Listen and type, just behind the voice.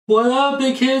What up,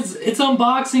 big kids? It's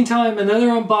unboxing time. Another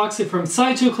unboxing from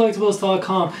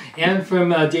SideshowCollectibles.com and from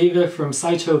David from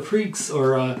Sideshow Freaks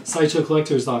or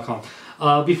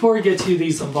SideshowCollectors.com. Before we get to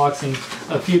these unboxing,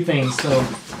 a few things. So,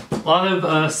 a lot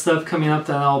of stuff coming up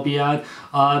that I'll be at.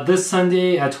 This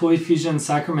Sunday at Toy Fusion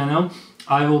Sacramento,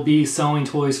 I will be selling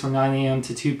toys from 9 a.m.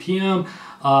 to 2 p.m.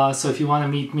 So if you want to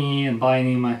meet me and buy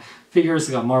any of my figures,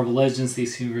 I got Marvel Legends,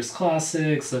 DC Universe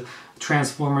Classics,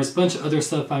 Transformers, a bunch of other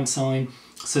stuff I'm selling.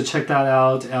 So check that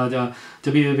out at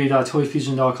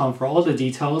www.toyfusion.com for all the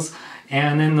details.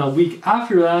 And then the week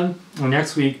after that, or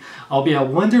next week, I'll be at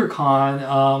WonderCon.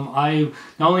 I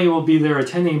not only will be there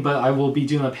attending, but I will be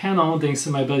doing a panel thanks to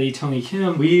my buddy Tony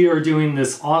Kim. We are doing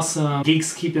this awesome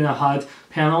Geeks Keeping It Hot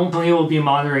panel. Tony will be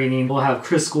moderating. We'll have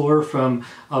Chris Gore from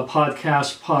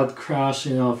Podcrash,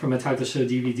 you know, from Attack the Show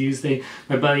DVD Tuesday.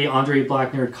 My buddy Andre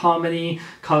Black Nerd Comedy,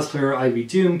 cosplayer Ivy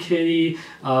Doom Kitty.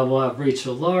 We'll have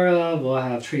Rachel Lara. We'll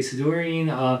have Tracy Doreen.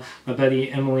 My buddy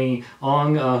Emily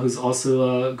Ong, who's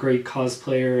also a great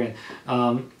cosplayer,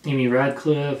 and Amy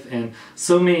Radcliffe, and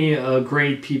so many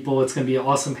great people. It's going to be an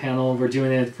awesome panel. We're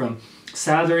doing it from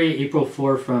Saturday, April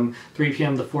 4th from 3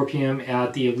 p.m. to 4 p.m.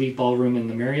 at the Elite Ballroom in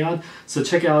the Marriott. So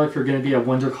check it out if you're going to be at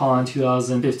WonderCon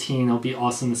 2015. It'll be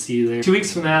awesome to see you there. 2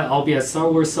 weeks from that, I'll be at Star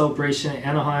Wars Celebration in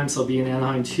Anaheim. So I'll be in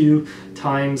Anaheim 2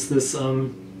 times this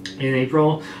in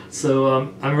April.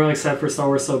 So I'm really excited for Star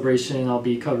Wars Celebration. I'll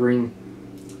be covering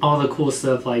all the cool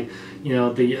stuff like, you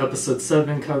know, the Episode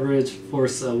 7 coverage,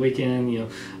 Force Awakens, you know,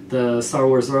 the Star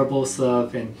Wars Rebel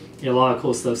stuff, and you know, a lot of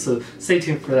cool stuff. So stay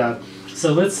tuned for that.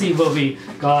 So let's see what we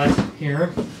got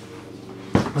here.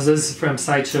 So this is from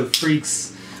Sideshow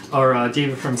Freaks, or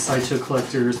David from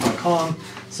SideshowCollectors.com.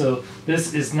 So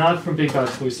this is not from Big Bad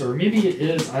Toy Store. Maybe it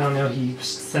is. I don't know. He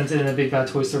sent it in a Big Bad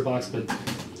Toy Store box, but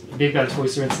Big Bad Toy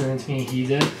Store sent it to me. He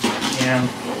did. And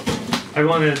I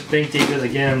want to thank David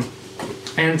again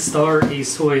and Star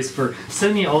Ace Toys for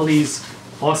sending me all these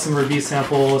awesome review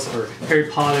samples, or Harry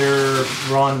Potter,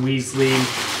 Ron Weasley,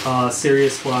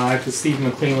 Sirius Black, the Steve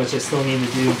McQueen, which I still need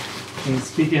to do. And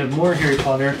speaking of more Harry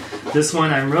Potter, this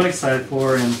one I'm really excited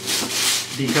for, and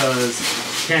because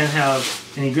can't have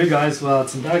any good guys without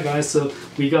some bad guys. So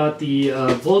we got the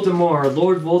Voldemort,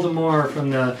 Lord Voldemort from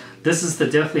the, this is the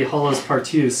Deathly Hallows Part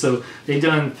 2. So they've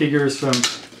done figures from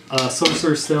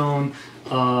Sorcerer's Stone,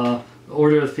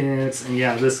 Order of the Phoenix, and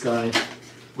yeah, this guy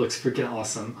looks freaking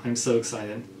awesome. I'm so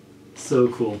excited. So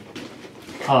cool.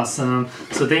 Awesome.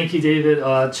 So thank you, David.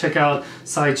 Check out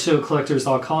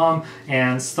SideshowCollectors.com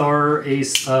and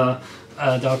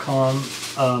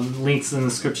StarAce.com. Links in the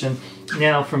description.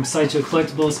 Now from Sideshow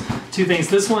Collectibles, two things.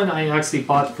 This one I actually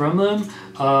bought from them.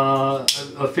 A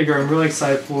figure I'm really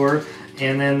excited for.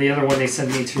 And then the other one they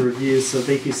sent me to review. So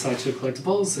thank you, Sideshow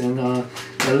Collectibles. And yeah,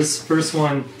 this first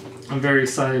one I'm very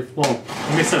excited. Well,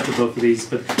 I'm excited for both of these,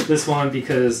 but this one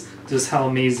because just how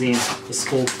amazing the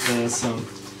sculpt is. So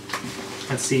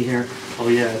let's see here. Oh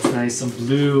yeah, it's nice and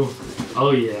blue.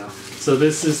 Oh yeah. So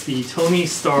this is the Tony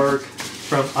Stark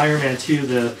from Iron Man 2.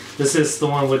 This is the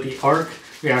one with the arc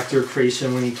reactor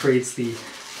creation when he creates the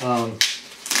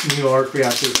new arc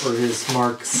reactor for his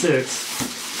Mark 6.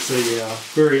 So yeah,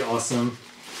 very awesome.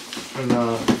 And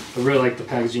I really like the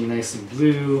packaging, nice and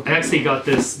blue. I actually got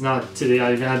this, not today,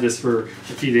 I've had this for a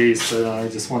few days, but I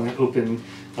just want to open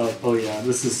up. Oh yeah,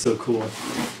 this is so cool.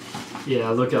 Yeah,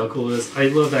 look how cool it is. I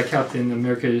love that Captain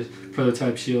America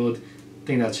prototype shield. I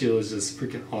think that shield is just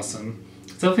freaking awesome.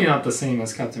 It's definitely not the same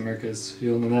as Captain America's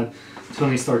shield, and that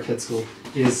Tony Stark head sculpt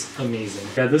is amazing.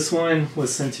 Yeah, this one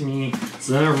was sent to me. It's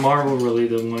another Marvel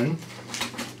related one.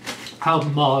 How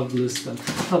marvelous then.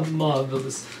 How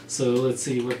marvelous. So let's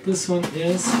see what this one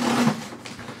is.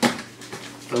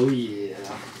 Oh yeah.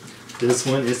 This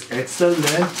one is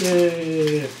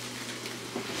excelente.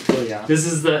 Oh yeah. This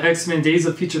is the X-Men Days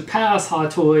of Future Past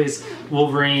Hot Toys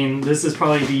Wolverine. This is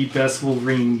probably the best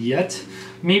Wolverine yet.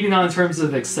 Maybe not in terms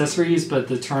of accessories, but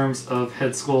the terms of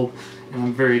head sculpt. And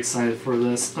I'm very excited for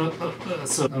this. So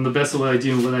the best of what I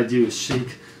do is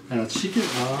shake it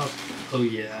up. Oh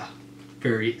yeah.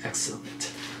 Very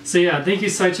excellent. So yeah, thank you,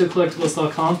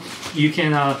 SideshowCollectibles.com. You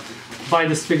can buy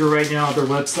this figure right now at their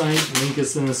website. The link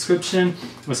is in the description,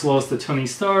 as well as the Tony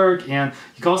Stark, and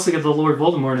you can also get the Lord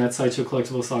Voldemort at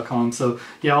SideshowCollectibles.com. So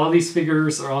yeah, all these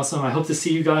figures are awesome. I hope to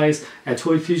see you guys at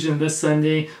Toy Fusion this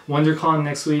Sunday, WonderCon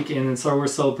next week, and in Star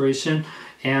Wars Celebration.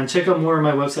 And check out more on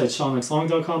my website,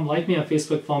 SeanXLong.com. Like me on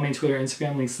Facebook, follow me on Twitter,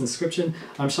 Instagram, links in the description.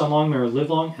 I'm Sean Long, may live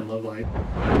long and love life.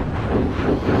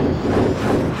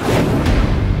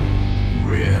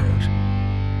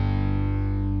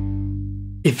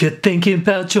 If you're thinking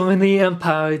about joining the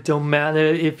Empire, it don't matter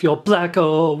if you're black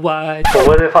or white. But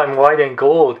what if I'm white and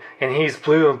gold, and he's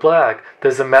blue and black?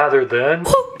 Does it matter then?